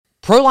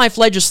Pro-life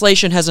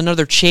legislation has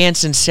another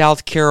chance in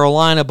South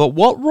Carolina, but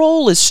what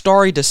role is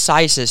stare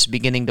decisis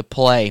beginning to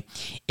play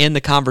in the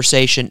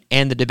conversation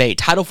and the debate?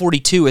 Title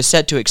 42 is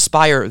set to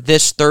expire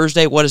this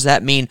Thursday. What does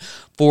that mean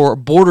for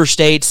border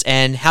states,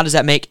 and how does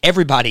that make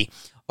everybody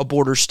a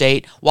border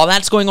state? While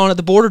that's going on at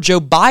the border, Joe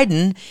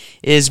Biden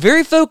is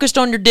very focused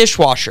on your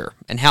dishwasher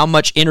and how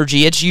much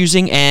energy it's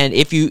using. And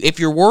if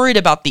you're worried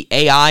about the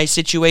AI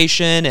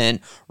situation and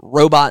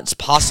robots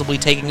possibly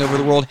taking over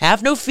the world,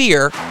 have no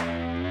fear.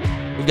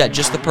 We've got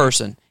just the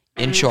person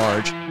in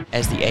charge,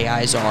 as the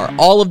AIs are.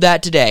 All of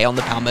that today on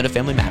the Palmetto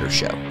Family Matters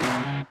Show.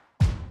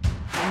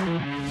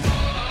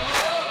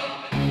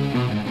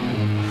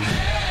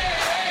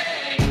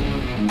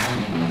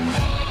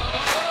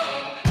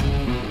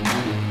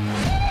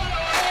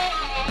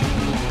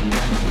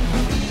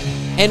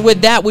 And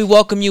with that, we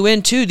welcome you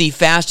into the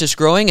fastest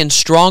growing and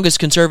strongest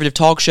conservative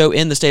talk show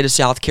in the state of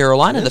South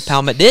Carolina, the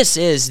Palmetto. This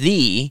is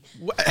the...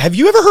 Have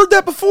you ever heard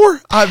that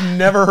before? I've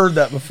never heard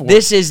that before.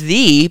 This is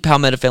the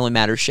Palmetto Family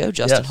Matters Show.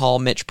 Justin Hall,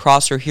 Mitch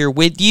Prosser here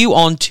with you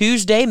on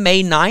Tuesday,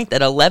 May 9th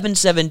at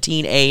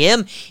 11:17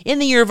 a.m. in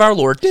the year of our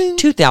Lord,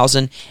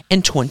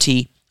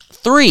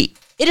 2023.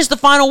 It is the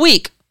final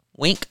week,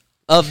 wink,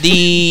 of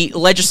the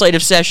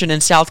legislative session in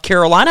South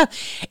Carolina.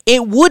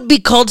 It would be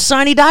called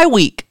Sine Die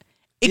Week.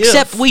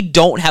 Except we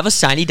don't have a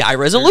sine die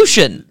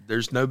resolution.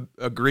 There's no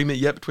agreement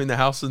yet between the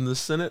House and the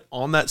Senate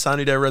on that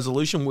sine die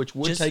resolution, which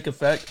would take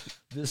effect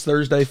this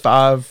Thursday,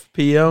 5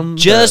 p.m.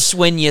 Just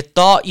when you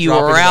thought you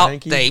were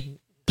out, they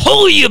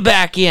pull you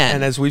back in.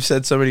 And as we've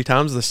said so many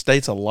times, the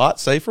state's a lot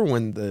safer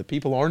when the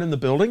people aren't in the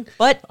building.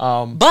 But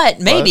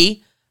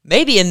maybe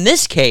in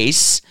this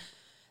case,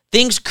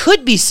 things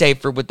could be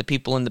safer with the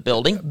people in the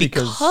building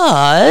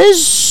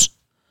because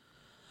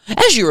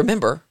as you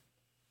remember,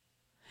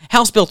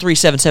 House Bill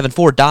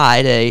 3774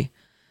 died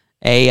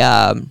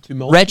a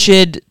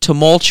wretched,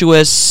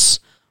 tumultuous,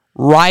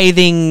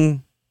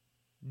 writhing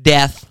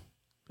death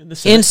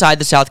inside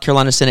the South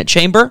Carolina Senate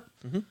chamber.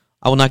 Mm-hmm.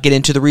 I will not get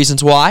into the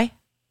reasons why,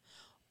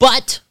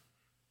 but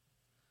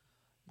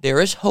there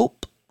is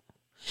hope.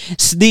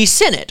 The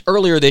Senate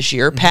earlier this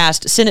year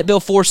passed Senate Bill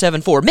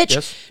 474.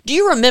 Mitch, do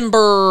you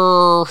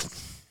remember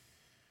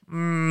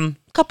a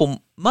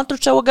couple months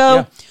or so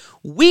ago,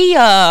 we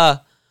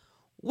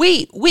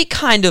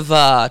kind of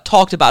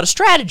talked about a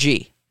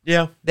strategy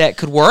that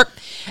could work,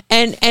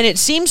 and it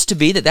seems to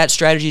be that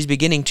strategy is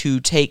beginning to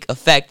take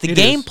effect. The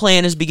game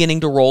plan is beginning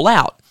to roll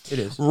out. It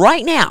is.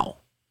 Right now,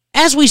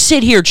 as we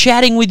sit here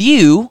chatting with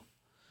you,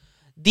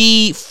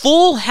 the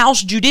full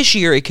House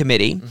Judiciary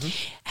Committee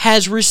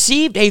has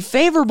received a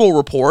favorable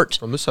report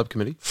from the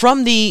subcommittee,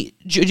 from a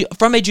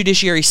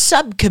Judiciary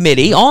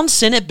subcommittee on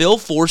Senate Bill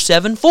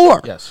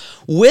 474,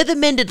 with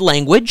amended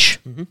language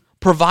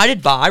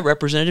provided by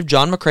Representative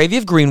John McCravey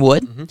of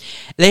Greenwood.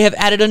 They have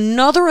added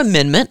another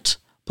amendment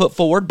put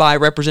forward by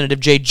Representative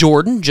Jay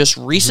Jordan just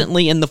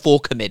recently in the full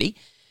committee.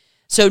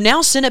 So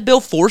now Senate Bill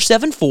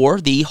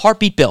 474, the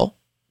Heartbeat Bill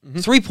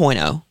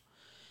 3.0,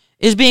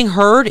 is being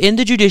heard in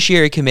the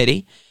Judiciary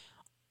Committee.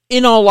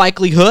 In all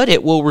likelihood,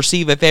 it will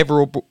receive a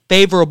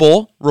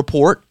favorable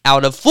report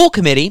out of full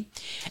committee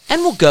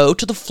and will go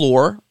to the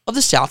floor of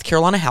the South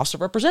Carolina House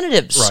of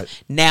Representatives.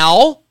 Right.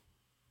 Now,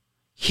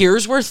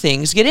 here's where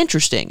things get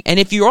interesting. And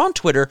if you're on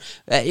Twitter,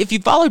 if you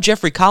follow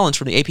Jeffrey Collins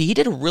from the AP, he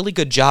did a really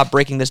good job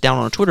breaking this down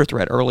on a Twitter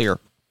thread earlier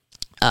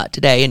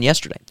today and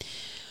yesterday.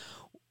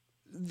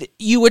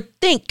 You would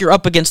think you're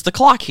up against the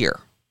clock here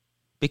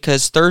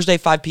because Thursday,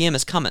 5 p.m.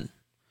 is coming.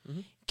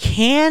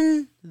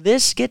 Can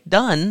this get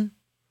done?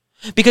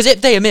 Because if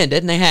they amend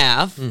it, and they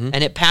have,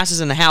 and it passes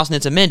in the House and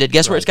it's amended,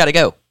 guess where it's got to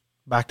go?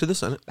 Back to the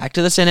Senate. Back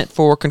to the Senate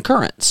for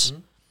concurrence.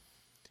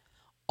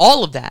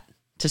 All of that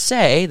to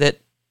say that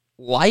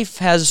life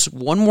has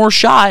one more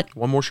shot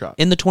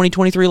in the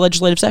 2023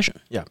 legislative session.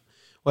 Yeah.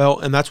 Well,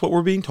 and that's what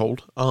we're being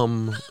told. I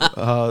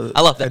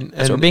love that.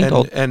 That's what we're being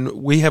told. And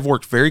we have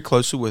worked very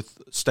closely with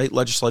state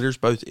legislators,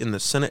 both in the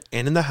Senate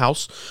and in the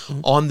House,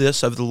 on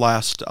this over the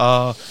last,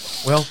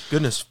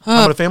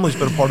 Palmetto Family's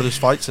been a part of this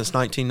fight since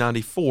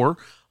 1994.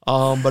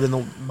 But in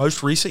the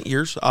most recent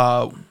years,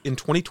 in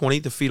 2020,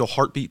 the fetal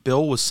heartbeat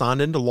bill was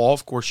signed into law.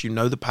 Of course, you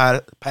know the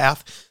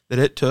path that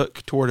it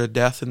took toward a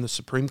death in the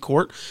Supreme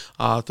Court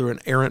through an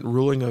errant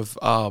ruling of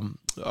a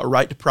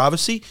right to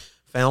privacy,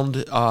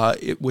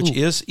 which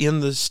is in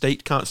the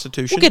state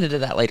constitution. We'll get into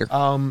that later.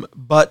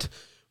 But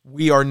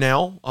we are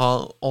now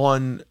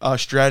on a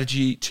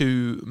strategy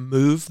to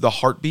move the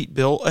heartbeat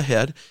bill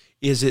ahead.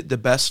 Is it the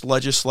best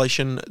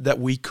legislation that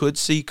we could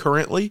see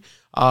currently?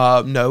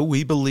 No,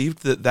 we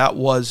believed that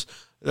was,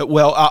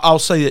 well, I'll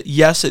say that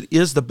yes, it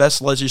is the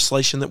best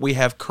legislation that we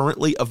have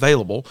currently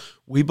available.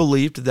 We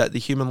believed that the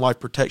Human Life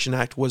Protection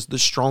Act was the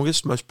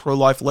strongest, most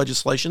pro-life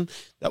legislation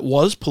that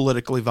was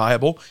politically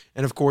viable.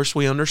 And of course,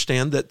 we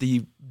understand that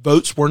the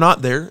votes were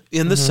not there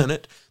in the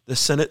Senate. The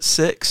Senate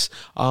 6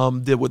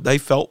 did what they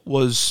felt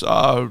was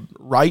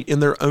right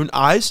in their own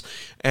eyes,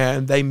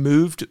 and they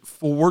moved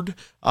forward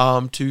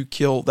to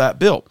kill that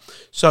bill.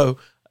 So,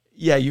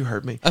 yeah, you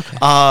heard me. Okay.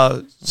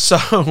 That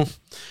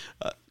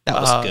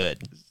was good.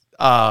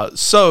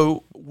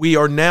 So we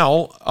are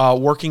now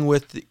working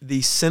with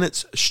the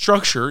Senate's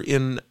structure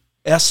in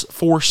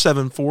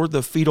S-474,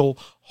 the fetal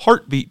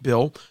heartbeat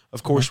bill.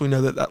 Of course, we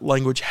know that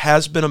language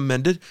has been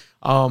amended.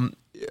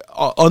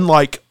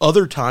 Unlike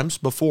other times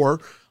before,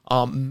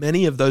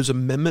 many of those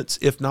amendments,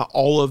 if not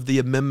all of the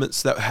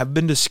amendments that have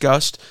been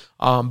discussed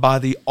by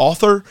the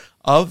author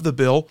of the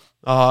bill,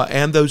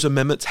 and those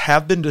amendments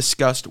have been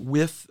discussed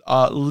with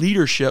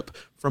leadership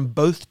from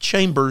both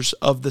chambers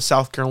of the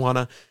South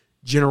Carolina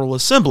General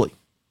Assembly.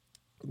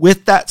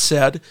 With that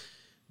said,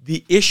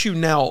 the issue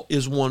now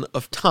is one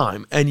of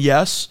time. And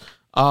yes,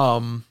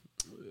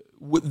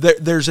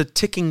 there's a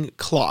ticking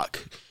clock,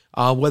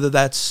 whether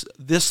that's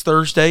this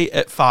Thursday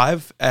at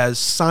 5, as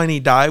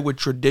sine die would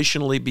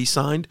traditionally be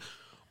signed,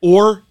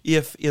 or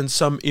if in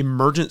some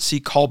emergency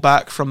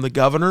callback from the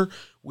governor,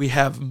 we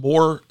have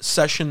more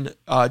session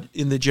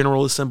in the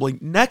General Assembly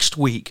next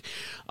week.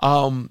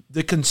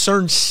 The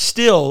concern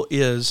still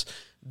is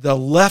the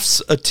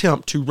left's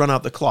attempt to run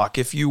out the clock.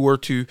 If you were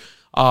to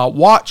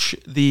watch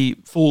the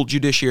full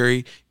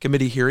Judiciary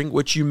Committee hearing,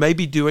 which you may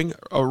be doing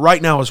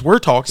right now as we're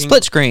talking.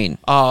 Split screen.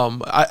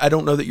 I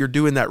don't know that you're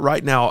doing that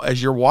right now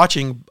as you're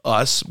watching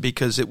us,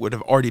 because it would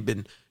have already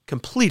been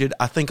completed,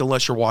 I think,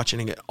 unless you're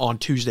watching it on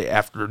Tuesday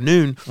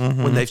afternoon,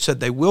 when they've said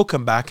they will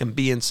come back and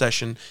be in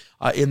session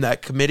in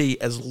that committee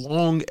as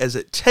long as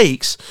it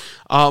takes.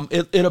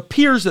 It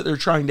appears that they're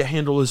trying to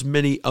handle as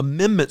many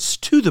amendments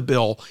to the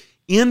bill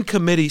in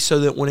committee so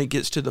that when it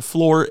gets to the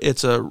floor,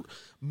 it's a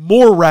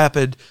more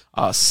rapid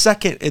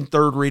second and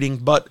third reading.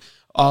 But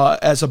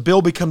as a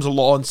bill becomes a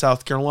law in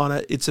South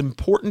Carolina, it's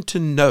important to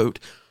note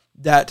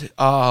that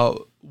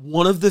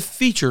one of the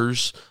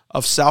features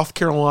of South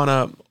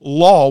Carolina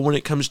law when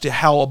it comes to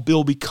how a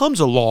bill becomes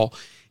a law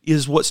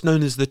is what's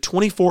known as the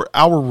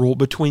 24-hour rule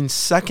between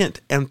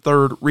second and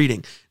third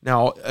reading.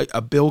 Now,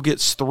 a bill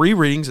gets 3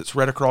 readings. It's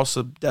read across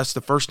the desk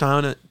the first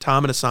time and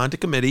assigned to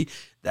committee.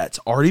 That's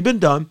already been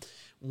done.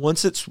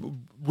 Once it's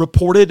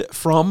reported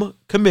from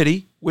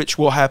committee, which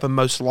will happen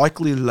most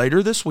likely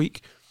later this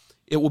week,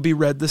 it will be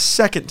read the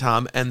second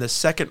time, and the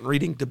second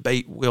reading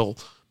debate will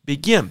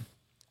begin.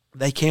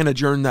 They can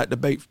adjourn that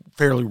debate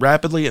fairly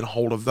rapidly and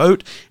hold a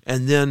vote,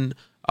 and then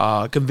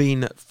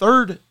convene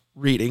third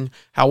reading.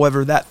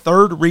 However, that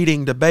third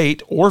reading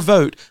debate or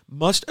vote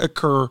must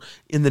occur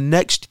in the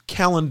next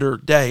calendar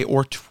day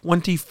or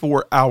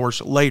 24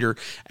 hours later,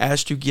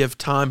 as to give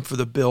time for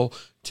the bill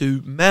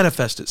to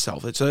manifest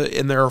itself.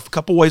 And there are a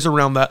couple ways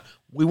around that.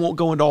 We won't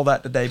go into all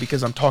that today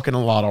because I'm talking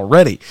a lot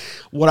already.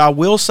 What I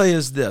will say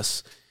is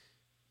this: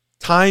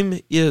 time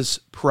is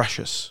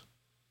precious.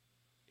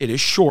 It is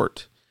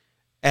short.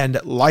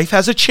 And life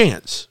has a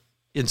chance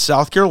in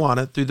South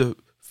Carolina through the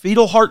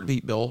fetal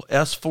heartbeat bill,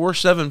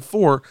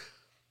 S-474,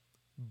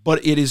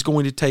 but it is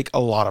going to take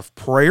a lot of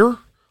prayer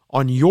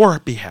on your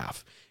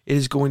behalf. It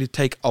is going to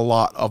take a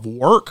lot of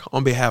work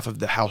on behalf of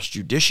the House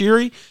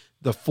Judiciary,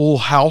 the full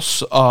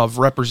House of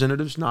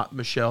Representatives, not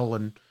Michelle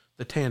and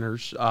the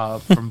Tanners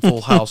from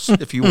Full House,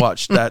 if you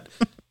watched that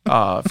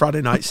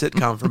Friday night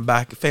sitcom from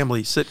back,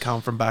 family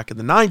sitcom from back in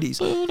the 90s.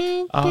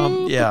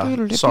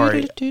 Yeah,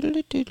 sorry.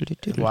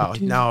 Wow,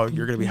 now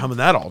you're going to be humming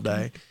that all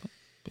day.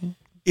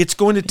 It's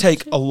going to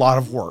take a lot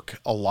of work,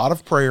 a lot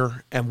of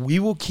prayer, and we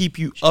will keep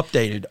you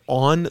updated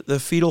on the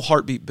fetal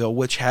heartbeat bill,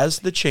 which has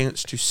the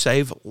chance to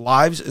save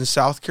lives in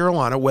South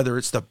Carolina, whether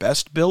it's the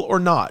best bill or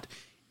not.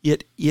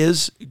 It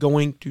is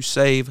going to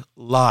save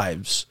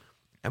lives,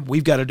 and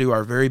we've got to do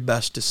our very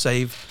best to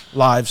save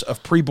lives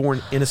of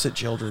preborn innocent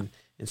children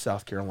in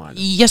South Carolina.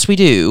 Yes, we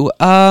do.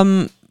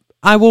 I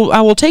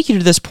will take you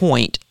to this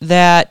point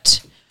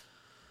that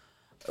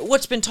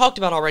what's been talked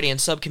about already in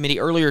subcommittee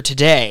earlier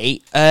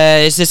today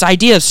is this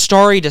idea of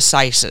stare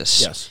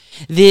decisis. Yes.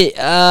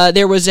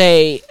 There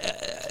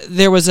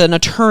was an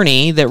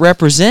attorney that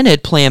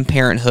represented Planned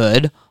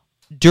Parenthood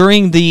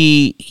during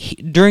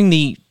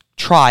the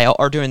trial,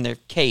 or during the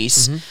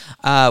case,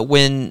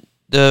 when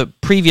the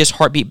previous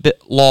heartbeat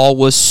law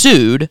was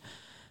sued.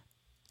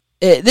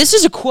 This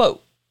is a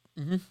quote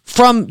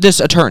from this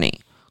attorney.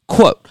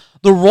 Quote,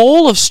 "The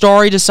role of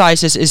stare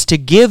decisis is to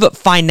give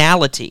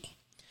finality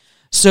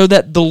so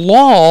that the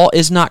law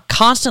is not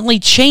constantly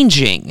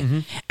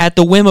changing at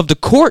the whim of the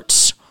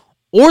courts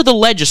or the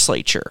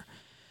legislature."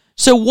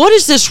 So what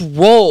is this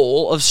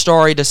role of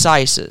stare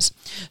decisis?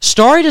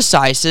 Stare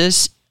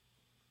decisis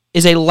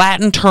is a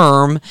Latin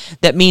term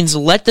that means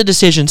let the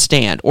decision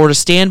stand, or to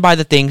stand by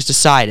the things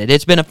decided.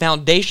 It's been a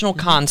foundational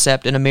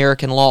concept in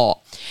American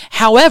law.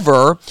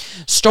 However,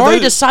 stare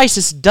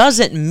decisis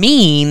doesn't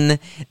mean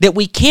that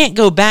we can't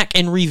go back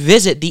and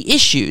revisit the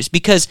issues,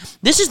 because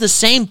this is the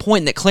same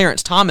point that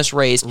Clarence Thomas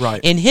raised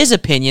in his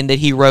opinion that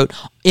he wrote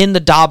in the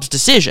Dobbs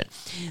decision.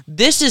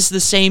 This is the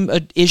same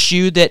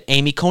issue that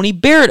Amy Coney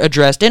Barrett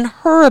addressed in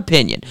her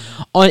opinion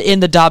in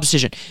the Dobbs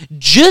decision.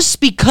 Just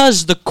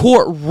because the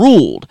court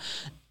ruled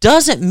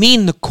doesn't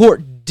mean the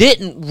court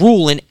didn't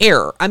rule in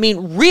error. I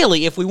mean,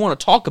 really, if we want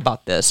to talk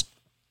about this,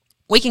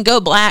 we can go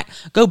back,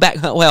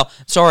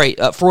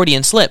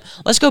 Freudian slip.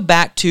 Let's go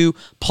back to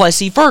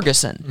Plessy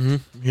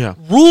Ferguson. Yeah.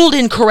 Ruled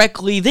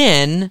incorrectly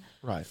then,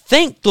 Right.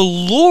 Thank the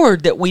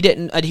Lord that we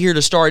didn't adhere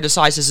to stare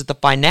decisis at the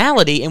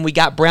finality and we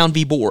got Brown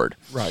v. Board.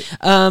 Right.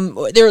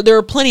 There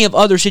are plenty of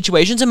other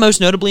situations, and most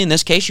notably in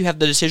this case, you have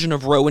the decision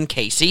of Roe and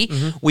Casey.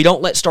 We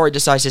don't let stare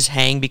decisis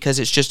hang because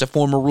it's just a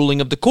formal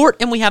ruling of the court,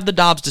 and we have the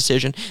Dobbs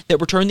decision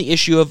that returned the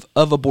issue of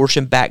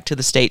abortion back to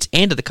the states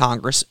and to the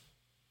Congress,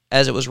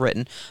 as it was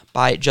written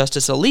by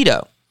Justice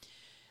Alito.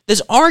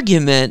 This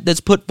argument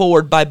that's put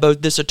forward by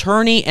both this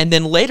attorney and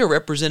then later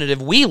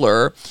Representative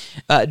Wheeler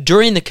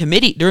during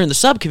the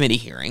subcommittee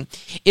hearing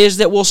is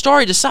that, well,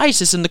 stare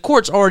decisis, and the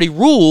court's already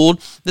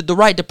ruled that the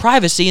right to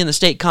privacy in the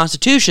state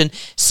constitution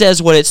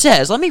says what it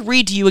says. Let me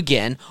read to you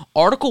again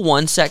Article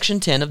 1,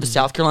 Section 10 of the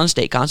South Carolina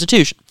State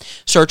Constitution.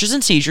 Searches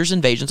and seizures,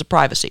 invasions of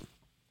privacy.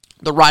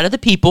 The right of the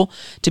people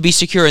to be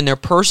secure in their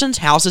persons,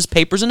 houses,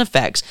 papers, and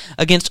effects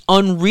against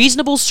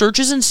unreasonable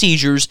searches and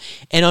seizures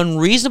and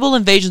unreasonable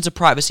invasions of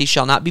privacy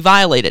shall not be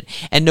violated,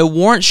 and no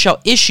warrant shall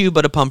issue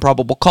but upon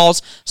probable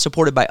cause,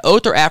 supported by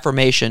oath or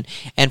affirmation,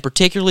 and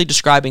particularly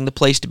describing the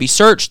place to be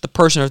searched, the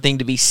person or thing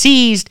to be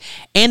seized,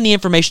 and the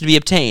information to be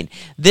obtained.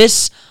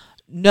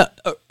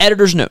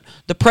 Editor's note,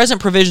 the present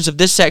provisions of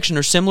this section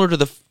are similar to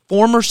the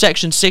former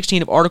Section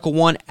 16 of Article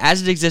 1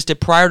 as it existed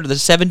prior to the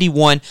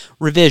 71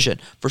 revision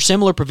for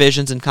similar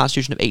provisions in the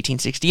Constitution of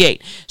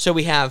 1868. So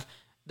we have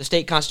the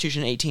state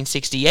constitution in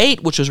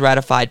 1868, which was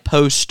ratified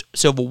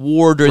post-Civil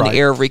War during the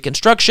era of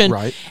Reconstruction,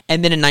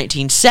 and then in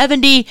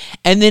 1970,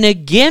 and then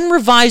again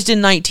revised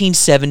in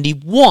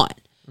 1971.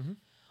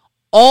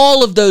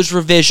 All of those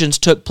revisions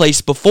took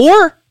place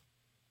before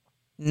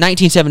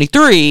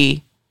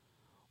 1973,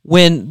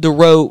 when the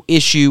Roe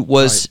issue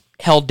was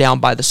held down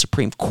by the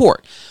Supreme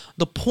Court.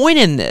 The point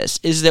in this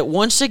is that,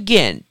 once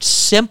again,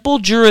 simple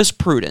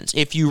jurisprudence,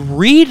 if you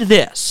read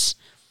this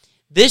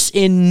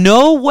in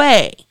no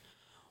way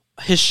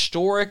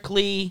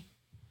historically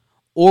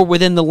or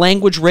within the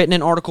language written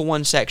in Article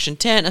 1, Section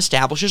 10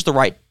 establishes the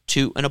right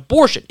to an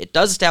abortion. It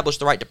does establish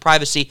the right to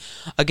privacy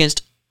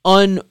against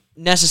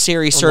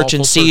unnecessary search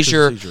and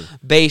seizure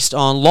based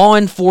on law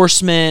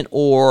enforcement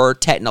or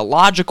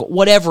technological,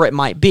 whatever it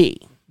might be.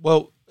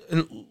 Well,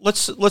 and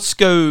let's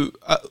go,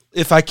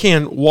 if I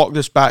can, walk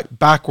this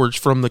backwards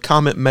from the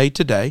comment made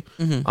today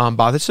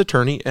by this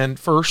attorney. And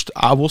first,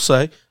 I will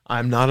say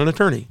I'm not an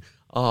attorney,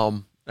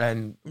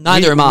 and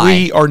neither am I.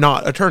 We are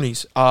not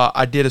attorneys.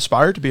 I did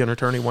aspire to be an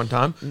attorney one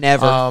time.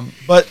 Never,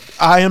 but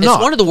I am not.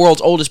 It's one of the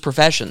world's oldest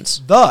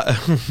professions.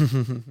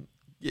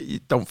 You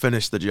don't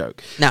finish the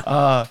joke. No,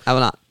 I will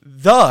not.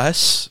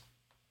 Thus,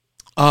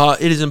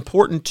 it is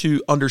important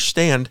to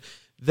understand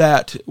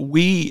that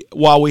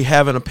while we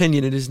have an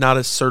opinion, it is not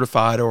a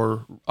certified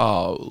or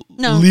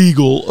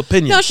legal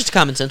opinion. No, it's just a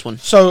common sense one.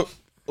 So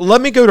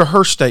let me go to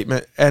her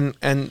statement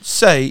and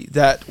say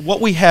that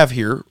what we have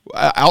here,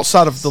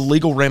 outside of the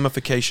legal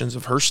ramifications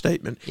of her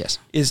statement,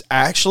 is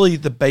actually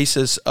the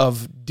basis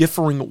of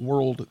differing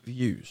world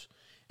views,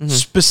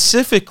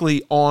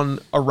 specifically on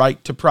a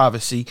right to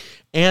privacy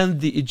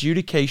and the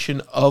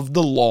adjudication of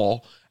the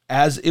law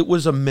as it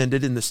was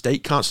amended in the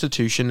state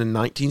constitution in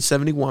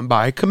 1971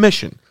 by a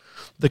commission.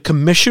 The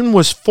commission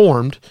was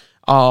formed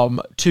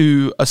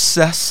to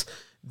assess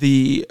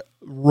the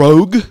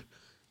rogue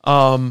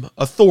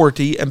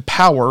authority and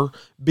power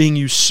being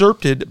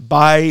usurped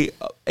by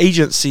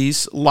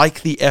agencies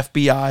like the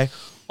FBI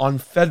on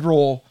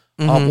federal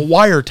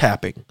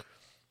wiretapping.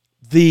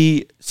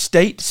 The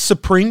state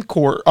Supreme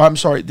Court,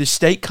 the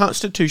state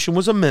constitution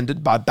was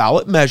amended by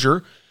ballot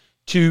measure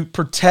to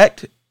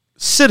protect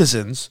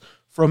citizens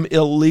from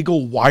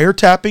illegal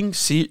wiretapping,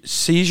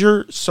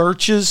 seizure,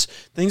 searches,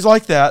 things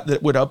like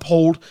that would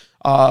uphold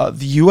the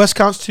U.S.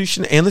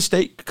 Constitution and the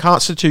state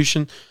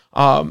constitution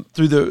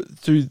through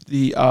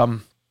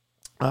the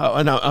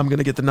and I'm going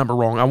to get the number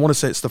wrong. I want to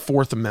say it's the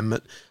Fourth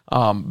Amendment,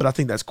 but I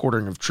think that's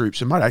quartering of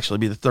troops. It might actually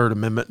be the Third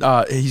Amendment.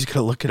 He's going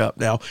to look it up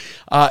now.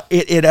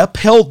 It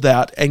upheld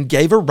that and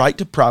gave a right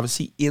to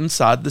privacy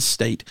inside the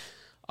state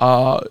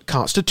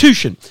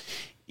constitution.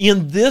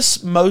 In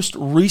this most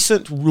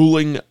recent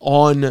ruling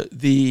on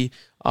the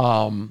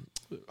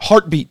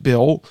heartbeat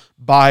bill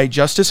by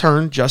Justice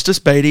Hearn, Justice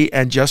Beatty,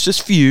 and Justice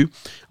Few,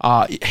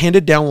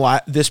 handed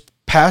down this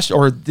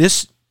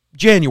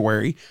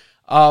January,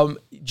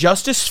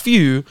 Justice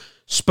Few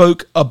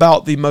spoke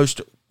about the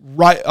most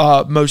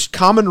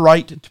common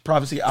right to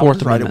privacy.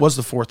 Fourth Amendment. It was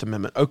the Fourth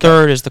Amendment. Okay.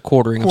 Third is the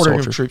quartering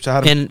of troops.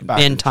 I had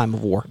in time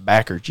of war.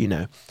 Backwards, you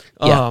know.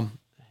 Yeah.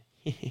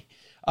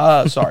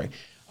 Sorry.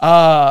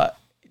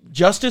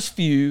 Justice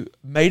Few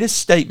made a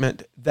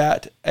statement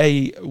that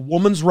a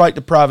woman's right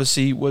to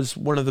privacy was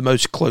one of the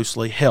most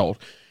closely held.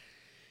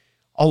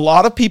 A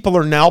lot of people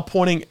are now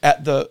pointing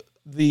at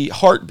the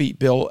heartbeat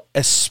bill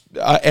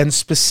and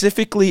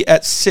specifically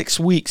at 6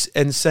 weeks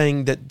and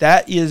saying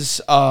that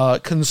is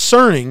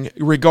concerning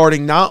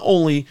regarding not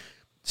only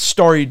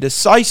stare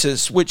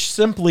decisis, which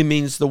simply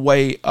means the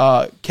way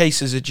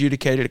cases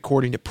adjudicated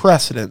according to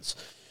precedents,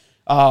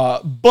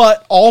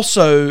 but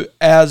also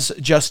as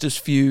Justice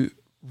Few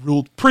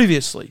ruled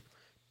previously.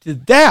 To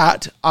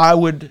that, I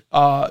would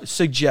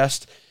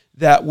suggest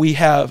that we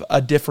have a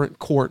different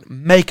court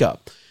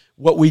makeup.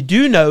 What we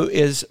do know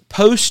is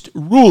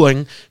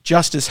post-ruling,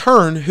 Justice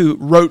Hearn, who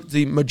wrote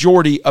the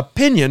majority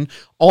opinion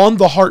on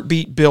the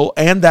heartbeat bill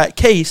and that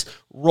case,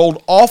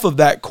 rolled off of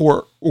that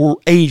court or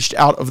aged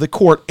out of the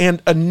court,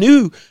 and a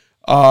new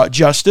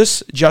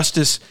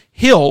Justice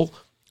Hill,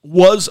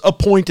 was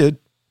appointed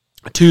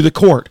to the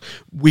court.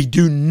 We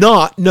do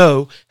not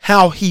know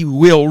how he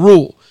will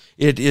rule.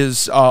 It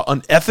is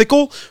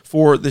unethical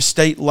for the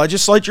state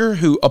legislature,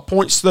 who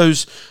appoints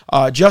those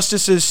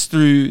justices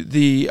through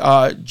the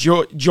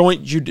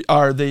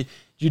the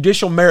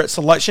Judicial Merit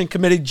Selection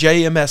Committee,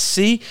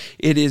 JMSC.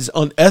 It is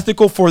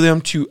unethical for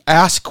them to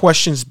ask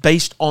questions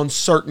based on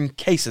certain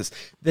cases.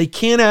 They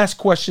can't ask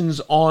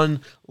questions on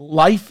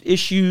life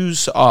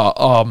issues,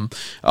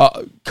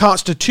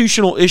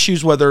 constitutional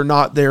issues, whether or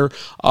not they're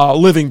a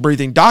living,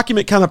 breathing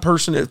document kind of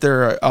person, if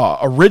they're a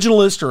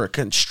originalist or a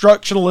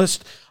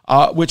constructionalist,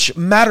 which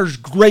matters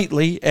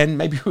greatly, and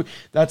maybe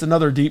that's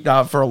another deep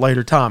dive for a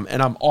later time,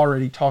 and I'm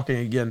already talking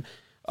again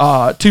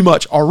too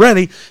much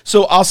already,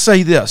 so I'll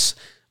say this.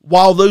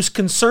 While those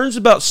concerns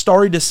about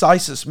stare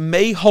decisis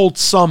may hold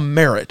some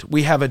merit,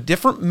 we have a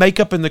different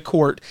makeup in the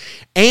court,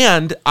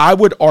 and I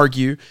would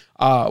argue,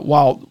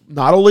 while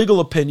not a legal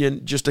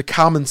opinion, just a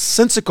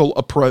commonsensical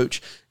approach,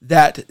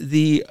 that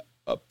the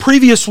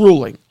previous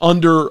ruling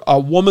under a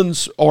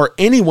woman's or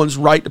anyone's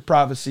right to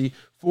privacy,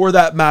 for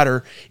that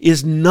matter,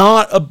 is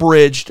not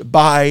abridged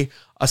by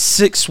a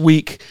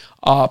 6-week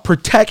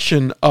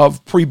protection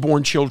of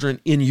preborn children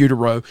in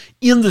utero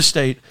in the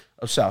state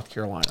of South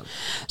Carolina.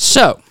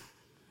 So,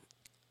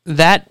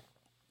 that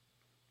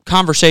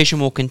conversation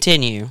will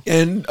continue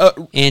in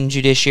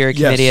Judiciary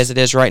Committee as it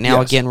is right now.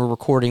 Yes. Again, we're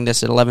recording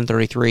this at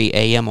 11:33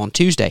 a.m. on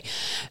Tuesday.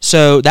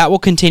 So that will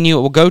continue.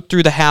 It will go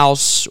through the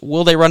House.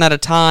 Will they run out of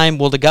time?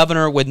 Will the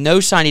governor, with no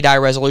sine die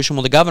resolution,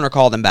 will the governor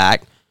call them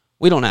back?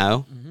 We don't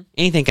know. Mm-hmm.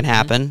 Anything can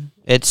happen.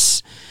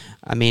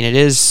 Mm-hmm. It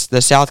is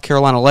the South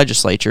Carolina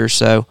legislature,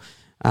 so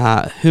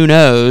who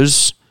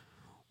knows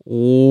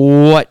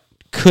what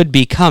could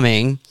be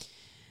coming.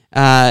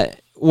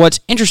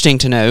 What's interesting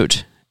to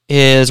note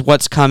is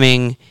what's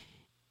coming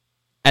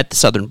at the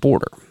southern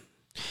border.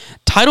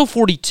 Title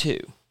 42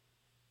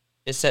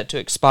 is set to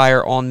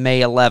expire on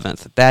May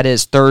 11th. That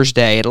is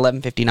Thursday at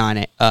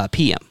 11:59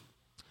 p.m.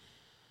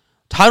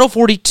 Title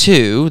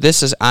 42,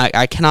 this is,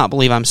 I cannot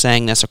believe I'm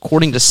saying this,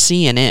 according to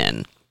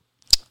CNN,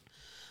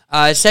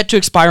 is set to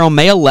expire on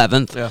May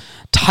 11th. Yeah.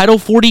 Title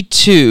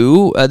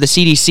 42, the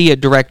CDC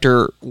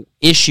director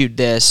issued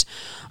this.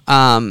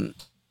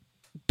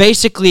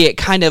 Basically, it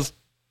kind of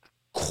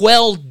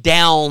quelled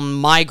down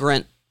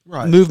migrant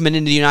movement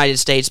into the United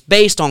States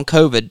based on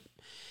COVID,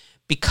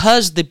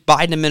 because the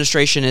Biden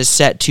administration is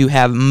set to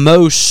have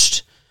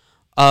most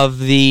of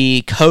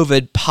the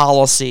COVID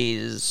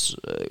policies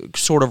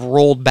sort of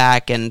rolled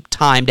back and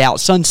timed out,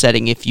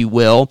 sunsetting, if you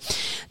will.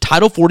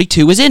 Title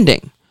 42 is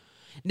ending.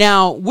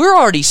 Now, we're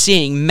already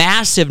seeing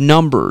massive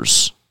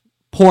numbers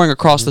pouring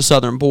across the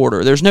southern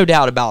border. There's no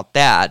doubt about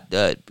that.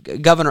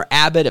 Governor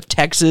Abbott of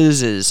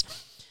Texas is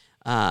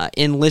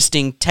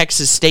enlisting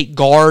Texas State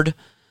Guard.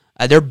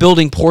 They're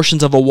building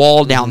portions of a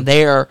wall down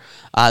there.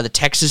 The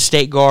Texas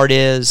State Guard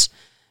is.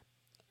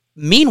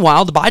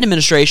 Meanwhile, the Biden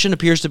administration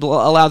appears to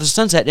allow the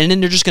sunset, and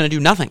then they're just going to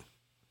do nothing.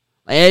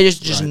 It's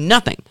just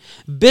nothing.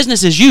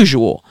 Business as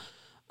usual.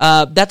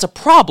 That's a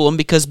problem,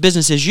 because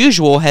business as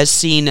usual has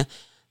seen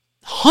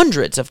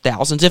hundreds of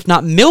thousands, if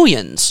not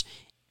millions,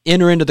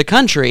 enter into the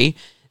country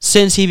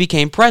since he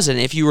became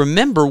president. If you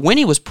remember, when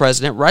he was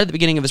president, right at the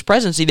beginning of his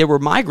presidency, there were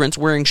migrants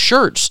wearing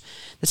shirts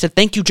that said,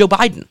 "Thank you, Joe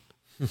Biden."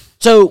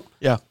 So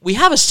we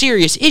have a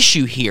serious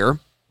issue here.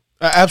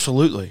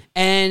 Absolutely.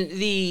 And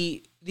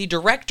the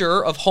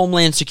director of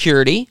Homeland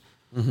Security,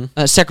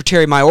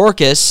 Secretary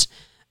Mayorkas,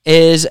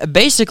 is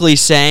basically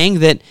saying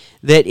that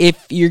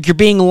if you're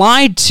being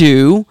lied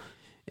to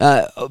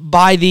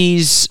by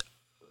these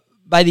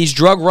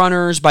drug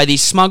runners, by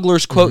these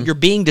smugglers, quote, you're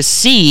being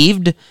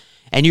deceived,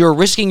 and you're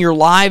risking your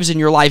lives and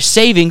your life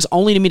savings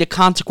only to meet a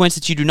consequence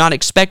that you do not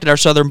expect at our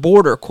southern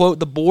border. Quote,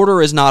 the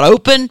border is not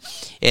open,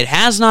 it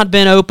has not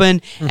been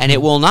open, and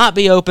it will not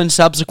be open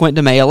subsequent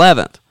to May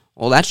 11th.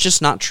 Well, that's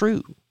just not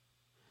true.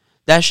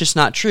 That's just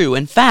not true.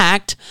 In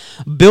fact,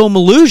 Bill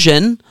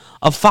Melugin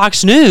of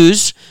Fox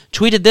News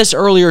tweeted this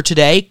earlier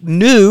today.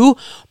 New,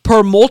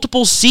 per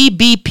multiple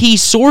CBP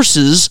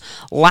sources,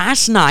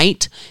 last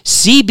night,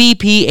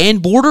 CBP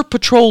and Border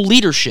Patrol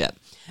leadership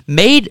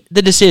made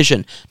the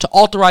decision to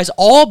authorize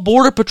all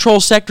Border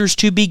Patrol sectors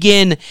to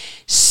begin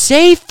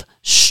safe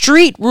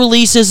street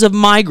releases of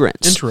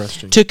migrants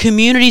to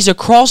communities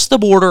across the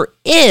border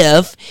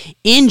if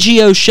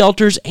NGO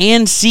shelters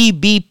and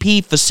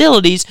CBP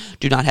facilities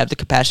do not have the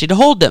capacity to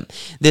hold them.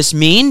 This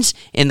means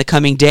in the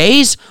coming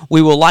days,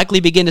 we will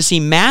likely begin to see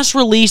mass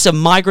release of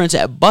migrants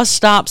at bus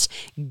stops,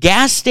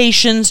 gas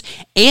stations,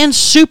 and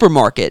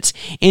supermarkets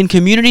in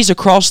communities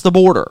across the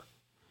border.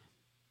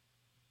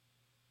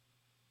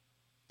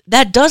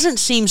 That doesn't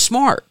seem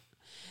smart.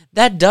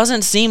 That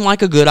doesn't seem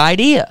like a good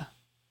idea.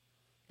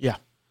 Yeah.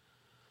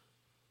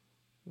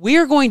 We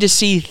are going to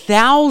see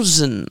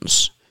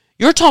thousands,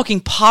 you're talking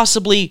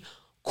possibly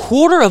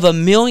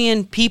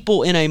 250,000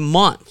 people in a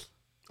month.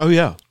 Oh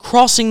yeah,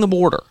 crossing the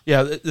border.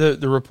 Yeah,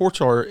 the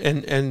reports are,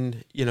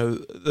 and you know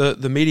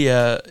the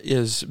media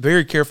is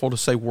very careful to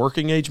say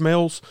working age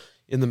males.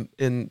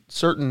 In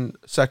certain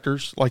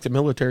sectors like the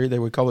military, they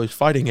would call those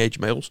fighting age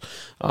males.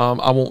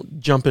 I won't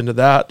jump into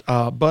that,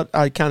 but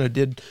I kind of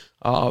did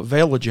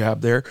veil a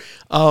jab there.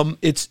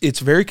 It's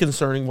very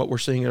concerning what we're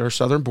seeing at our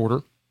southern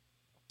border.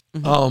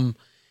 Mm-hmm.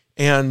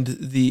 And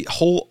the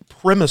whole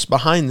premise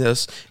behind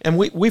this, and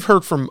we've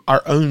heard from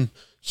our own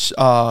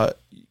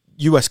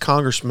U.S.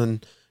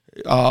 congressmen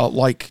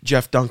like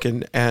Jeff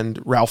Duncan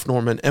and Ralph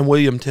Norman and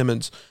William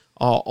Timmons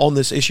on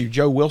this issue,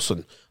 Joe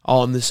Wilson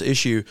on this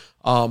issue.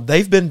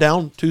 They've been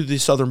down to the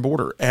southern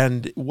border,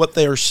 and what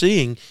they are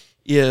seeing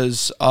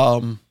is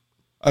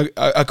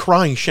a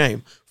crying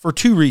shame for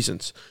two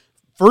reasons.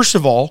 First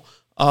of all,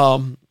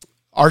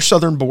 our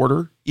southern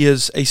border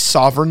is a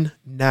sovereign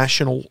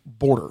national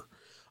border.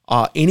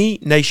 Any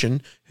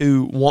nation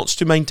who wants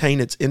to maintain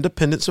its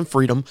independence and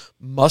freedom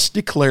must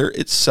declare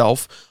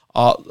itself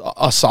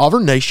a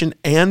sovereign nation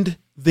and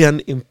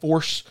then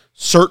enforce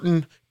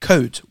certain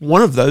codes.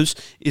 One of those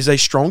is a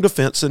strong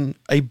defense and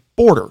a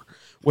border,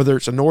 whether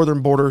it's a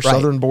northern border,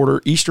 southern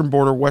border, eastern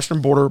border,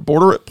 western border,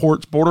 border at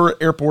ports, border at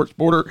airports,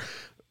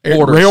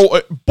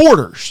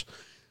 borders.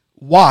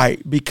 Why?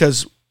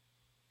 Because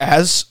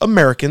as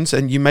Americans,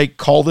 and you may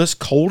call this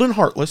cold and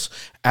heartless,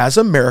 as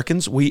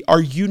Americans, we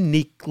are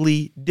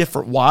uniquely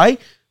different. Why?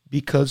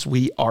 Because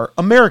we are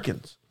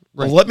Americans.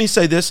 Right. Well, let me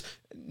say this,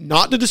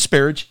 not to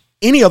disparage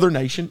any other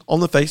nation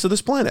on the face of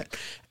this planet.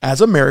 As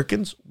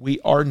Americans,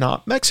 we are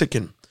not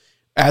Mexican.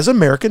 As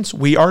Americans,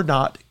 we are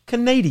not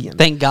Canadian.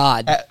 Thank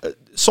God.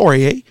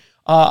 Sorry,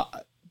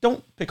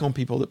 don't pick on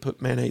people that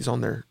put mayonnaise on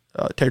their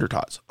tater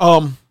tots.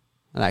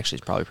 That actually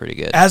is probably pretty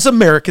good. As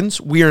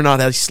Americans, we are not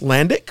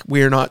Icelandic.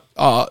 We are not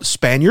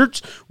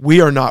Spaniards.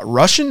 We are not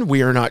Russian.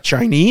 We are not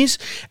Chinese.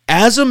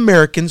 As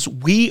Americans,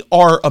 we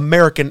are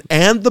American,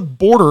 and the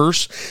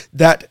borders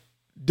that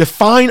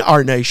define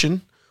our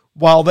nation,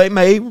 while they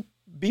may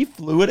be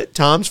fluid at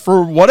times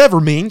for whatever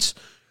means,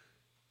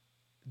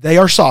 they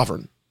are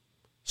sovereign.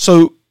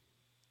 So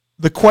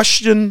the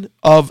question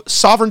of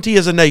sovereignty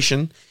as a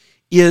nation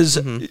is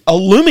a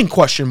looming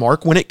question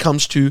mark when it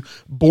comes to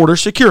border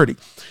security.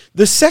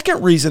 The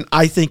second reason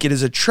I think it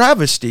is a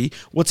travesty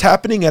what's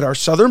happening at our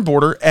southern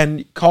border,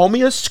 and call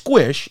me a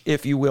squish,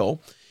 if you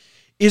will,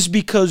 is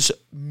because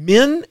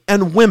men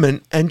and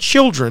women and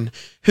children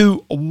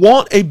who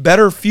want a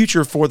better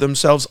future for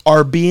themselves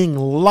are being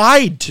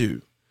lied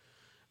to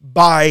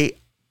by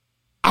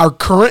our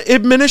current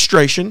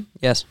administration.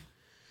 Yes.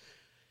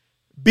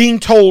 Being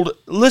told,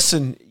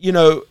 listen,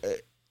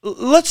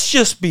 let's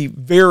just be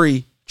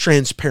very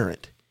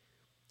transparent.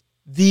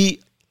 The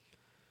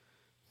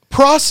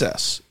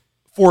process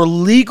for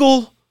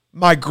legal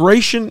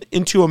migration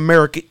into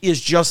America is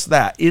just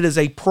that. It is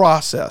a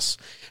process.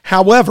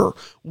 However,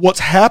 what's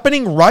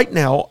happening right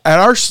now at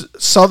our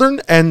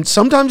southern and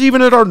sometimes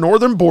even at our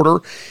northern border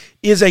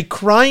is a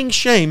crying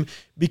shame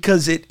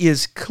because it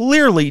is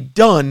clearly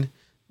done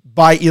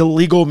by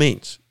illegal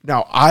means.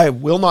 Now, I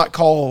will not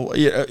call,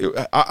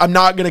 I'm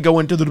not going to go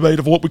into the debate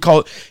of what we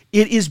call it.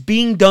 It is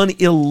being done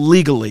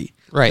illegally.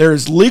 Right.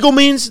 There's legal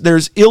means,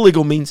 there's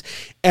illegal means,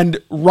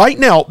 and right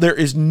now there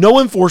is no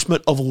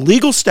enforcement of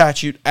legal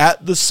statute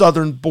at the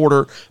southern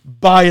border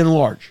by and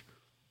large,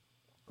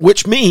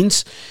 which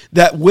means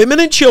that women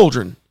and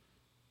children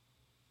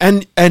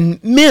and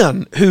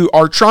men who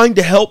are trying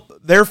to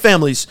help their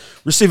families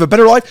receive a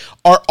better life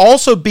are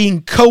also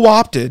being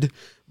co-opted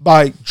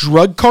by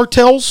drug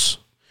cartels,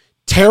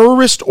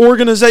 terrorist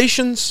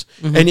organizations,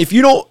 and if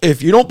you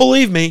don't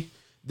believe me,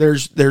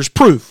 there's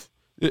proof.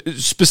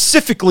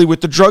 Specifically with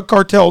the drug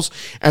cartels,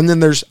 and then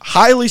there's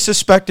highly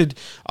suspected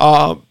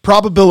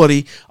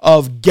probability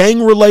of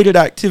gang-related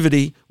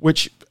activity,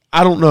 which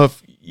I don't know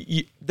if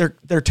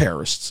they're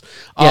terrorists.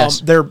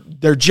 Yes.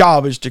 Their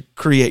job is to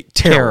create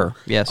terror.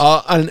 Yes.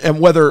 And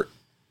whether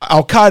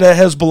Al-Qaeda,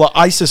 Hezbollah,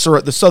 ISIS are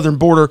at the southern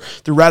border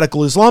through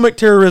radical Islamic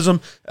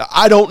terrorism,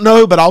 I don't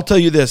know, but I'll tell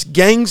you this.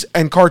 Gangs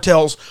and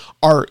cartels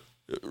are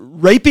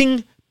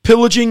raping,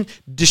 pillaging,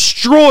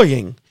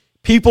 destroying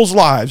people's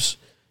lives,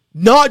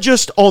 not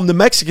just on the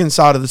Mexican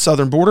side of the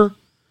southern border.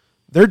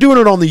 They're doing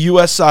it on the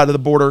U.S. side of the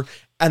border,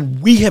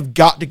 and we have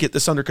got to get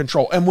this under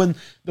control. And when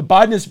the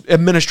Biden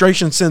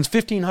administration sends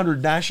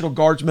 1,500 National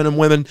Guardsmen and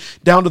women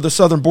down to the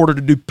southern border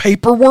to do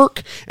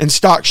paperwork and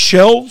stock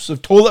shelves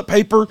of toilet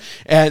paper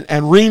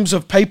and reams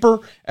of paper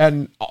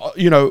and,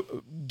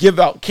 give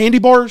out candy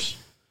bars,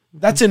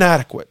 that's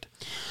inadequate.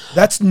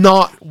 That's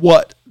not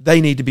what they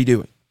need to be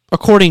doing.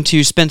 According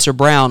to Spencer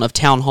Brown of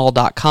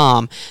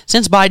townhall.com,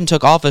 since Biden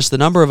took office, the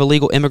number of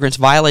illegal immigrants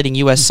violating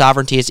U.S.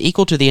 sovereignty is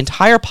equal to the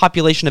entire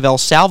population of El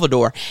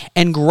Salvador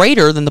and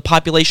greater than the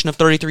population of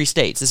 33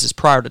 states. This is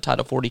prior to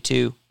Title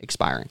 42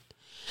 expiring.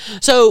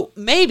 So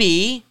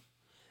maybe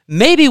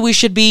we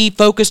should be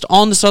focused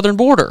on the southern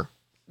border.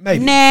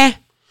 Maybe. Nah.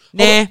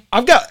 Nah.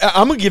 I'm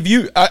gonna give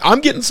you.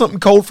 I'm getting something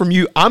cold from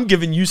you. I'm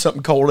giving you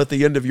something cold at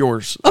the end of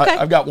yours. Okay.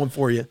 I've got one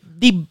for you.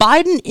 The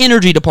Biden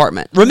Energy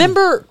Department.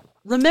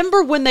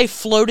 Remember when they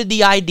floated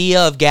the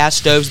idea of gas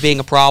stoves being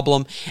a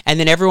problem, and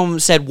then everyone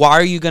said, "Why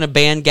are you going to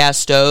ban gas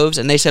stoves?"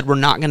 And they said, "We're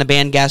not going to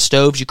ban gas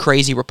stoves, you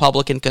crazy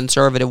Republican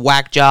conservative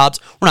whack jobs.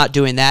 We're not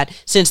doing that."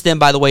 Since then,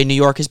 by the way, New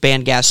York has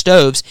banned gas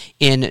stoves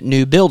in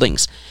new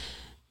buildings.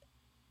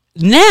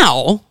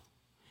 Now,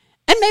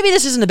 and maybe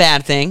this isn't a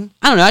bad thing,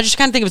 I don't know, I just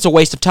kind of think it's a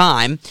waste of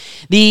time.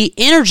 The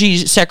Energy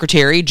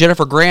Secretary,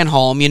 Jennifer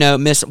Granholm,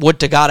 Miss Would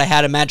to God I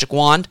had a magic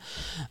wand,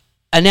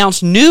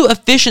 announced new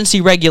efficiency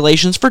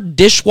regulations for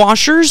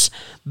dishwashers,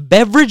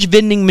 beverage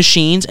vending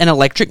machines, and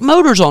electric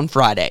motors on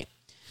Friday.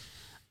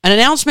 An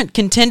announcement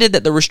contended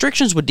that the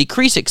restrictions would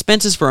decrease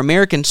expenses for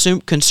American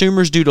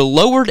consumers due to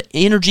lowered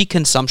energy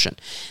consumption.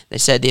 They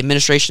said the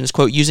administration is,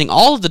 quote, using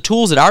all of the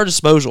tools at our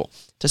disposal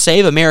to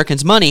save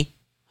Americans money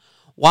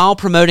while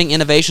promoting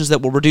innovations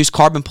that will reduce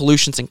carbon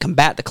pollution and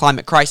combat the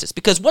climate crisis.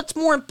 Because what's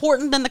more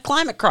important than the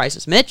climate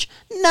crisis, Mitch?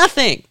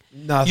 Nothing.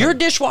 Your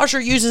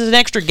dishwasher uses an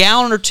extra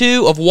gallon or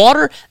two of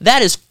water.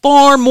 That is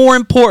far more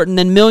important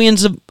than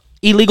millions of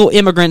illegal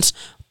immigrants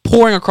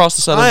pouring across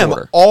the southern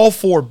border. I am all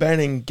for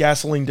banning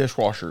gasoline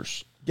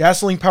dishwashers.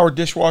 Gasoline-powered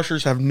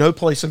dishwashers have no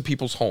place in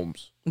people's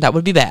homes. That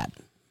would be bad.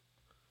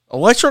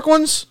 Electric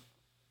ones?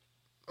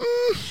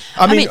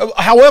 I mean,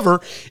 however,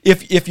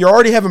 if you're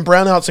already having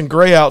brownouts and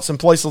grayouts in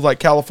places like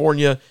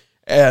California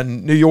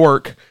and New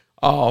York,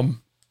 I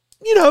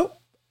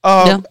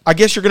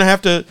guess you're going to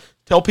have to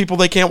tell people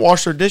they can't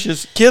wash their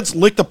dishes. Kids,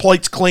 lick the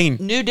plates clean.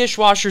 New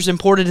dishwashers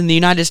imported in the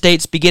United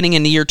States beginning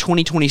in the year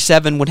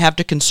 2027 would have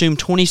to consume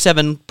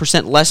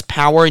 27% less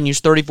power and use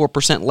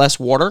 34% less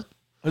water.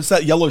 It's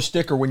that yellow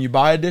sticker when you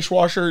buy a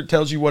dishwasher. It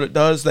tells you what it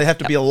does. They have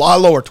to be a lot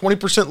lower,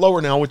 20%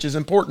 lower now, which is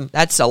important.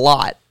 That's a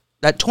lot.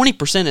 That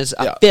 20% is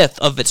a fifth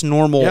of its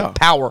normal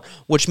power,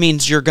 which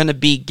means you're going to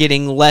be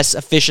getting less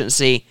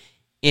efficiency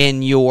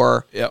in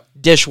your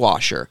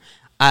dishwasher.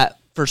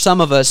 For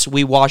some of us,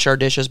 we wash our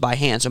dishes by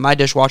hand. So my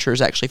dishwasher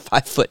is actually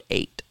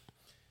 5'8".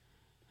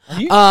 Are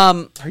you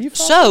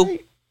 5'8"?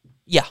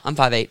 Yeah, I'm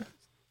 5'8".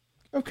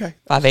 Okay.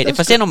 5'8". If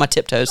I stand on my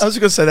tiptoes. I was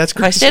going to say, that's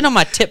crazy. If I stand on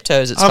my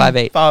tiptoes, it's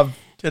 5'8". 5'10"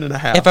 and a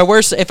half. If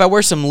I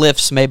wear some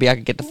lifts, maybe I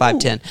could get to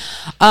 5'10".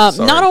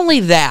 Not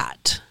only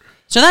that,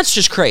 so that's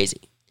just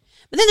crazy.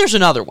 But then there's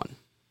another one.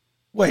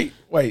 Wait.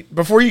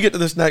 Before you get to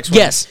this next one.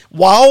 Yes.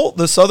 While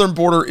the southern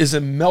border is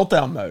in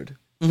meltdown mode,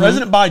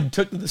 President Biden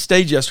took to the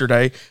stage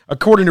yesterday.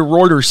 According to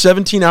Reuters,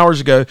 17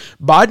 hours ago,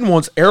 Biden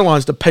wants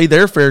airlines to pay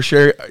their fair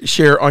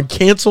share on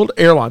canceled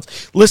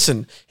airlines.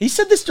 Listen, he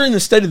said this during the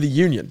State of the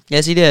Union.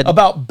 Yes, he did.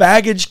 About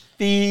baggage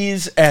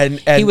fees and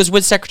he was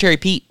with Secretary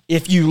Pete.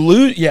 If you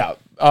lose,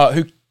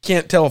 who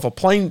can't tell if a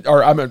plane,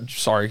 or I'm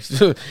sorry,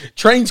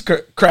 train's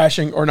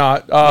crashing or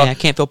not.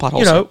 Can't fill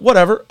potholes.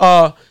 Whatever.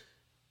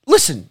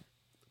 Listen,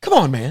 come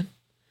on, man.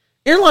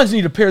 Airlines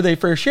need to pay their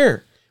fair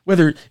share.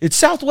 Whether it's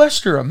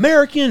Southwest or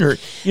American or,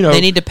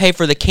 They need to pay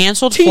for the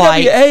canceled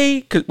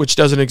TWA, which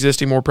doesn't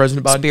exist anymore,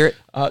 President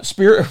Biden.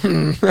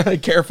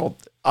 Spirit. Careful.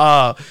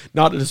 Not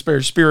to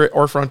disparage Spirit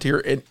or Frontier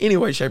in any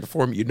way, shape, or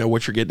form. You know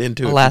what you're getting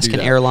into. Alaskan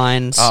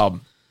Airlines.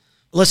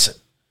 Listen,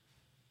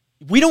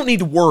 we don't need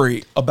to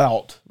worry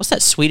about... What's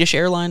that Swedish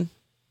airline?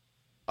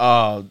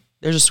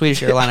 There's a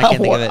Swedish airline. I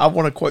can't think of it. I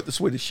want to quote the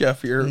Swedish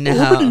chef here.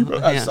 No.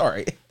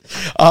 Sorry.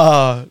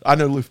 I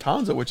know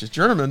Lufthansa, which is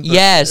German.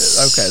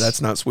 Yes. Okay,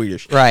 that's not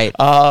Swedish. Right.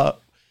 Wow,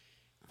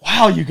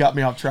 you got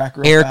me off track.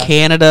 Air fast.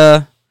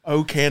 Canada.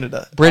 Oh,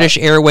 Canada. British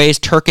Airways,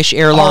 Turkish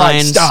Airlines. All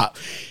right, stop.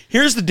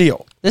 Here's the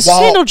deal. This is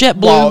handled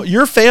JetBlue. While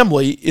your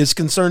family is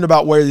concerned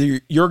about whether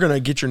you're going to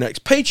get your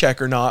next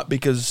paycheck or not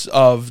because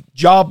of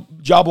job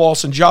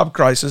loss and job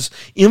crisis,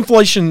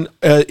 inflation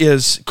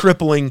is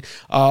crippling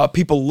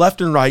people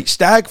left and right,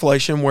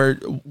 stagflation where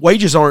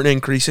wages aren't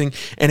increasing.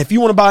 And if you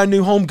want to buy a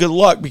new home, good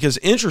luck because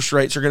interest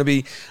rates are going to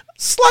be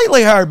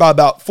slightly higher by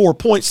about 4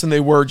 points than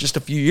they were just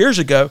a few years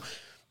ago.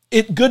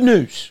 Good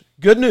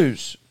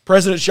news.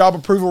 President's job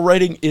approval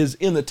rating is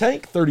in the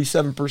tank,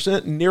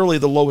 37%, nearly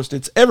the lowest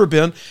it's ever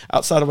been,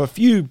 outside of a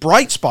few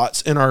bright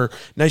spots in our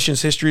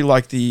nation's history,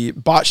 like the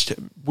botched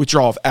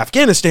withdrawal of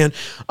Afghanistan.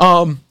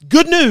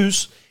 Good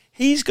news,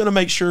 he's going to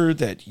make sure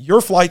that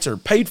your flights are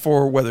paid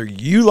for, whether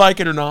you like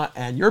it or not,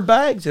 and your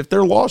bags, if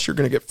they're lost, you're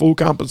going to get full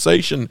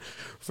compensation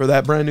for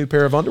that brand new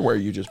pair of underwear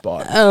you just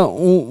bought.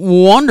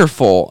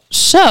 Wonderful.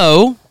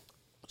 So...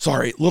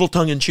 Sorry, little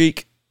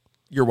tongue-in-cheek.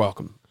 You're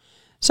welcome.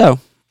 So...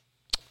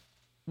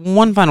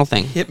 One final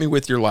thing. Hit me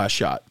with your last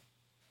shot.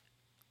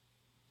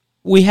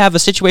 We have a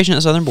situation at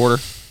the southern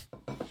border.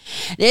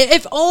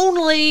 If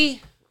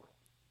only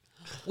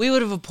we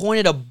would have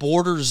appointed a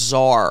border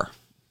czar.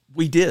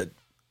 We did.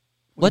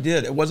 What? We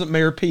did. It wasn't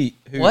Mayor Pete.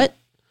 What?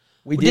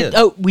 We did.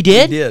 Oh, we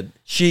did? We did.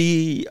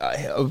 She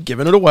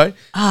giving it away.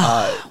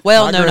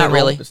 Well, no, not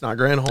really. It's not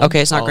Granholm.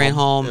 Okay, it's not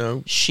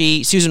Granholm.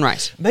 Susan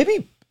Rice.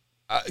 Maybe,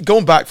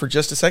 going back for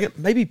just a second,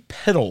 maybe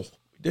pedal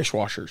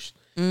dishwashers.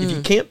 If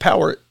you can't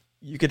power it,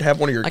 you could have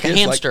one of your like kids a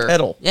hamster. like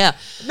pedal. Yeah.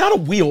 Not a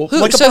wheel.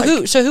 Who was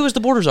the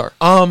border czar?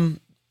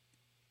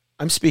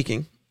 I'm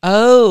speaking.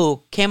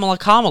 Oh, Kamala.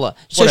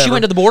 So Whatever. she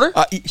went to the border?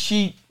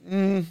 She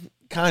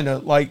kind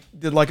of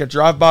did like a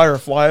drive-by or a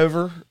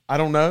flyover. I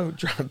don't know.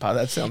 Drive-by,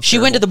 that sounds She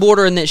went to the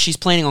border and that she's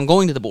planning on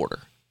going to the border.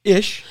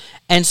 Ish.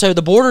 And so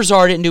the border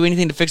czar didn't do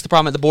anything to fix the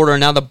problem at the border,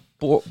 and now the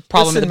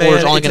problem at the border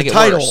is only going to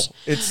get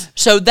worse.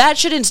 So that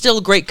should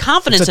instill great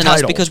confidence in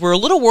us because we're a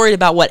little worried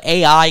about what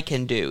AI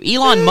can do.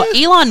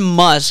 Elon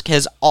Musk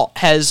has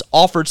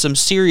offered some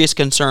serious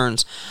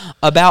concerns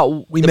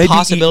about the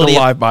possibility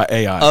alive by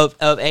AI.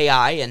 of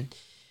AI. And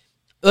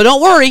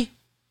don't worry.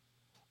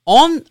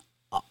 On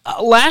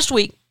last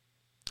week,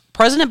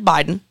 President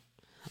Biden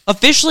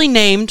officially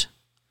named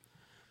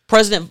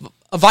President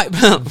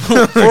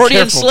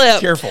Freudian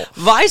slip. Careful.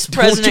 Vice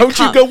President. Don't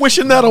you go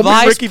wishing that on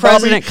me, Ricky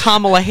President Bobby.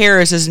 Kamala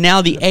Harris is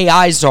now the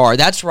AI czar.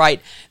 That's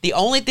right. The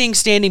only thing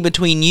standing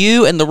between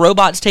you and the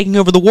robots taking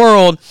over the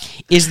world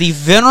is the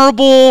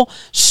venerable,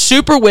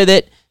 super with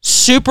it,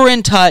 super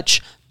in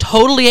touch,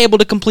 totally able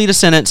to complete a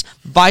sentence,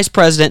 Vice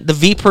President, the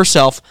Veep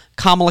herself,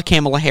 Kamala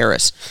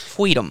Harris.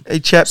 Freedom.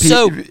 Hey, Chat.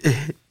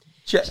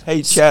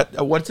 Hey,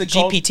 Chat. What's it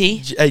called?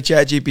 GPT. Hey,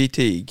 Chat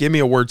GPT. Give me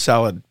a word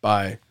salad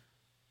by.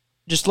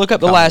 Just look up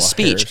the last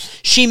speech.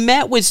 She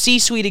met with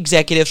C-suite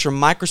executives from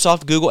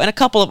Microsoft, Google, and a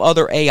couple of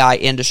other AI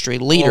industry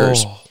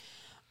leaders.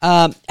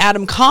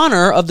 Adam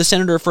Connor of the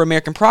Senator for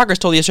American Progress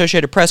told the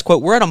Associated Press,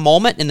 quote, "We're at a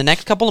moment in the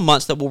next couple of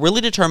months that will really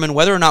determine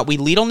whether or not we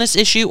lead on this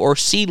issue or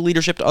cede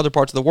leadership to other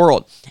parts of the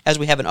world, as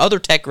we have in other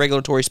tech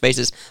regulatory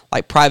spaces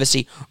like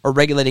privacy or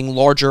regulating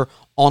larger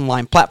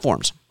online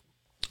platforms."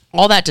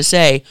 All that to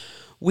say,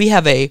 we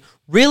have a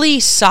really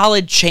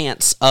solid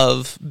chance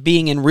of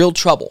being in real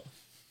trouble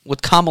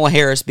with Kamala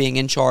Harris being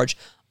in charge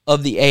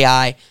of the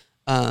AI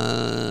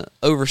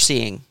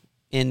overseeing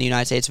in the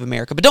United States of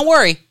America. But don't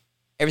worry,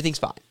 everything's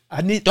fine.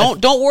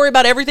 Don't worry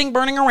about everything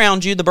burning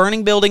around you, the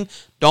burning building.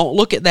 Don't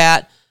look at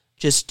that.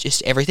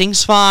 Just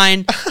everything's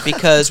fine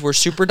because we're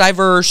super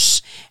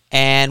diverse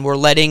and we're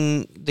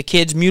letting the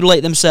kids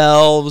mutilate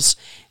themselves,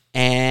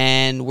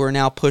 and we're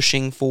now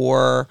pushing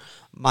for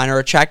minor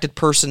attracted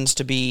persons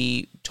to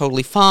be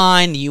totally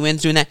fine. The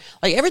UN's doing that.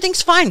 Like,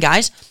 everything's fine,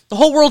 guys. The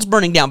whole world's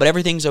burning down, but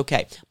everything's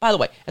okay. By the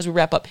way, as we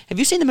wrap up, have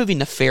you seen the movie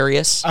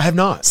Nefarious? I have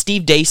not.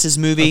 Steve Dace's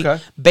movie,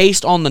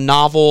 based on the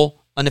novel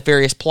A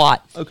Nefarious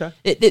Plot. Okay.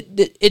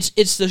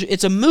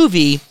 It's a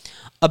movie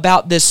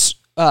about this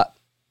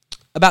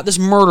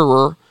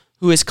murderer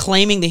who is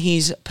claiming that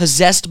he's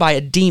possessed by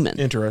a demon.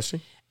 Interesting.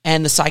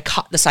 And the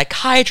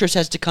psychiatrist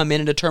has to come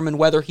in and determine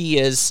whether he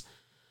is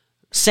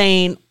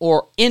sane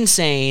or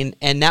insane,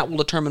 and that will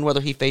determine whether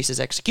he faces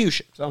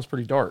execution. Sounds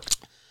pretty dark.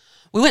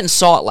 We went and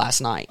saw it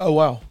last night. Oh,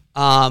 wow.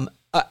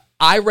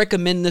 I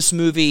recommend this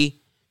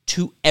movie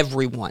to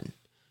everyone.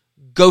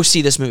 Go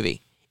see this movie.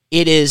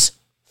 It is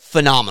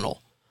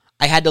phenomenal.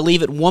 I had to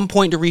leave at one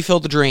point to refill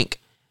the drink.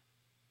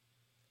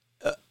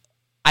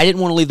 I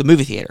didn't want to leave the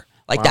movie theater.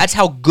 That's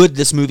how good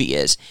this movie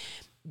is.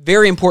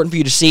 Very important for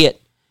you to see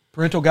it.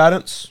 Parental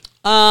guidance?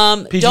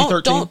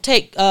 PG-13? Don't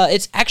take.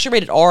 It's actually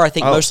rated R. I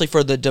think mostly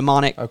for the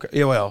demonic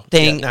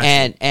thing,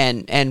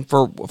 and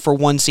for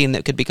one scene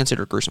that could be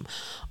considered gruesome.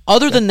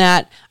 Other than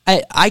that,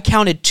 I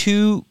counted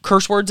 2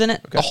 curse words in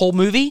it. The whole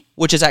movie,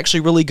 which is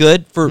actually really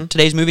good for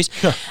today's movies.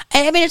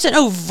 I mean, it's an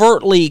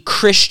overtly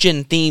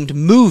Christian themed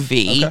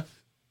movie.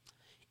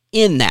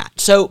 In that.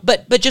 So,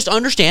 but just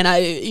understand,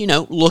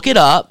 look it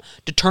up,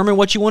 determine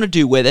what you want to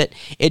do with it.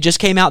 It just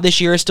came out this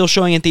year. It's still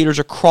showing in theaters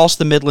across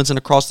the Midlands and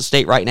across the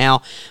state right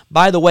now.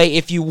 By the way,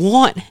 if you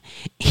want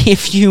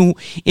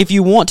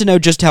to know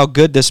just how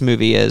good this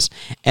movie is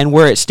and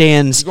where it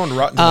stands, You going to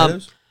Rotten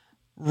Tomatoes?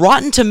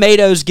 Rotten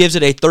Tomatoes gives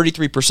it a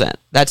 33%.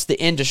 That's the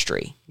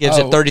industry. Gives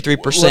it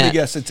 33%. Let me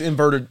guess, it's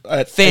inverted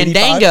at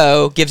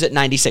Fandango gives it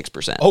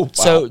 96%. Oh, wow.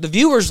 So the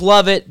viewers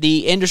love it.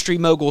 The industry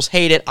moguls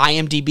hate it.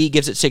 IMDb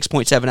gives it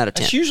 6.7 out of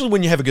 10. It's usually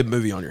when you have a good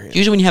movie on your hands.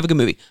 Usually when you have a good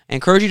movie. I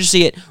encourage you to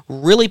see it.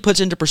 Really puts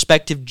into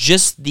perspective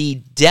just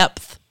the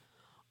depth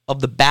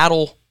of the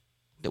battle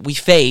that we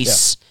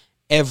face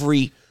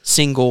every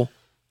single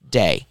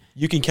day.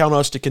 You can count on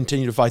us to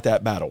continue to fight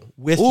that battle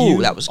with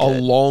you that was good.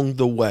 Along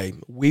the way.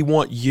 We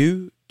want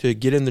you to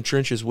get in the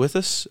trenches with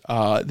us.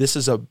 This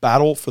is a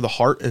battle for the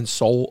heart and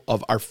soul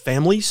of our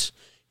families,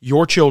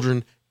 your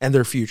children, and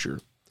their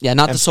future. Yeah,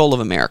 not the soul of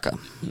America.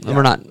 Yeah.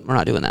 We're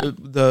not doing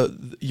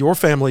that. Your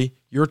family,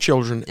 your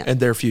children, and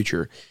their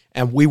future.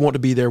 And we want to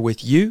be there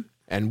with you,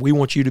 and we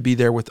want you to be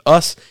there with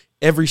us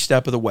every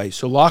step of the way.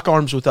 So lock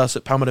arms with us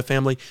at Palmetto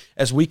Family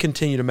as we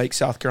continue to make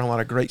South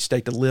Carolina a great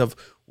state to live,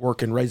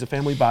 work, and raise a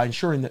family by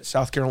ensuring that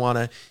South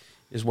Carolina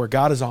is where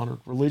God is honored,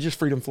 religious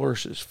freedom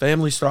flourishes,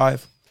 families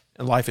thrive,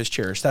 and life is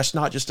cherished. That's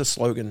not just a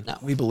slogan. No.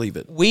 We believe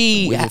it.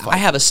 I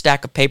have a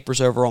stack of papers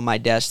over on my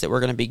desk that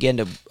we're going to begin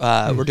to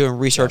we're doing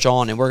research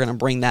on, and we're going to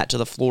bring that to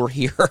the floor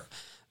here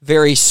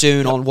very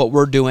soon on what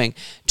we're doing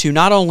to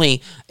not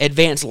only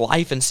advance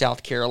life in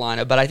South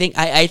Carolina, but I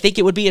think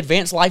it would be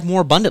advance life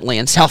more abundantly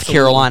in South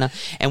Carolina,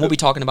 and we'll be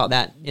talking about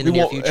that in the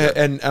near future.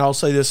 And I'll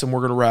say this, and we're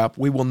going to wrap.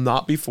 We will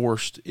not be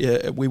forced.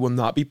 We will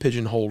not be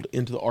pigeonholed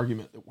into the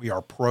argument that we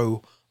are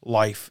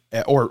pro-life,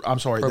 or I'm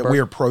sorry, that we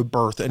are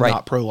pro-birth and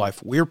not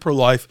pro-life. We are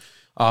pro-life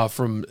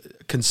from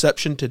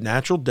conception to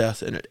natural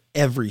death and at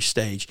every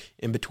stage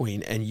in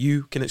between. And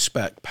you can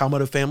expect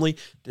Palmetto Family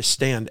to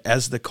stand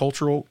as the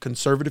cultural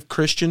conservative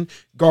Christian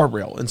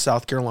guardrail in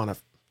South Carolina,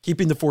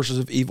 keeping the forces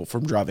of evil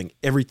from driving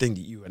everything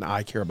that you and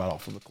I care about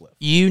off of the cliff.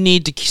 You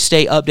need to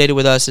stay updated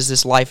with us as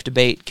this life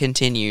debate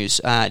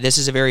continues. This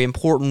is a very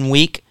important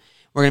week.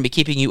 We're going to be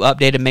keeping you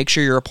updated. Make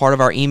sure you're a part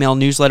of our email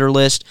newsletter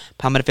list,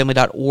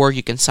 palmettofamily.org.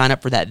 You can sign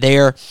up for that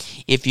there.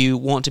 If you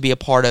want to be a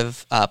part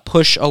of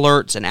push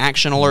alerts and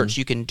action alerts,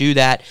 you can do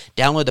that.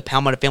 Download the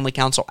Palmetto Family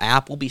Council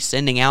app. We'll be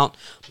sending out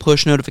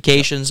push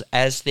notifications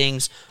as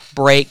things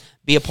break.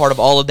 Be a part of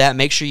all of that.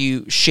 Make sure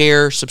you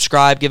share,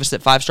 subscribe, give us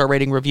that 5-star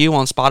rating review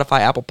on Spotify,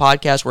 Apple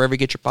Podcasts, wherever you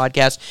get your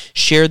podcasts.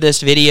 Share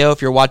this video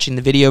if you're watching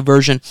the video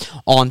version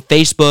on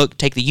Facebook.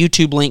 Take the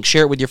YouTube link,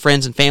 share it with your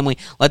friends and family.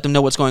 Let them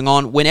know what's going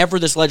on. Whenever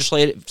this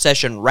legislative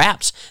session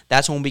wraps,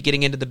 that's when we'll be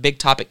getting into the big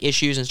topic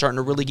issues and starting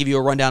to really give you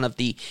a rundown of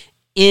the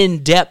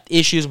in-depth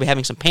issues. We'll be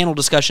having some panel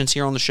discussions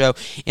here on the show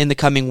in the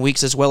coming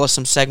weeks, as well as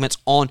some segments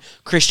on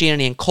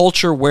Christianity and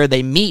culture, where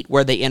they meet,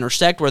 where they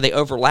intersect, where they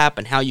overlap,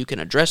 and how you can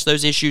address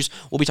those issues.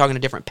 We'll be talking to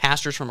different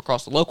pastors from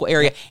across the local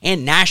area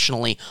and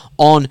nationally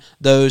on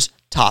those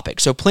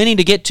topics. So plenty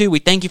to get to. We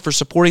thank you for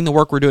supporting the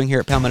work we're doing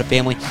here at Palmetto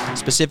Family,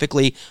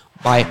 specifically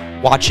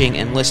by watching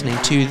and listening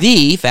to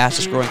the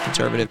fastest growing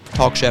conservative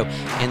talk show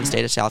in the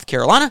state of South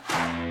Carolina,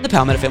 the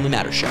Palmetto Family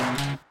Matters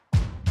Show.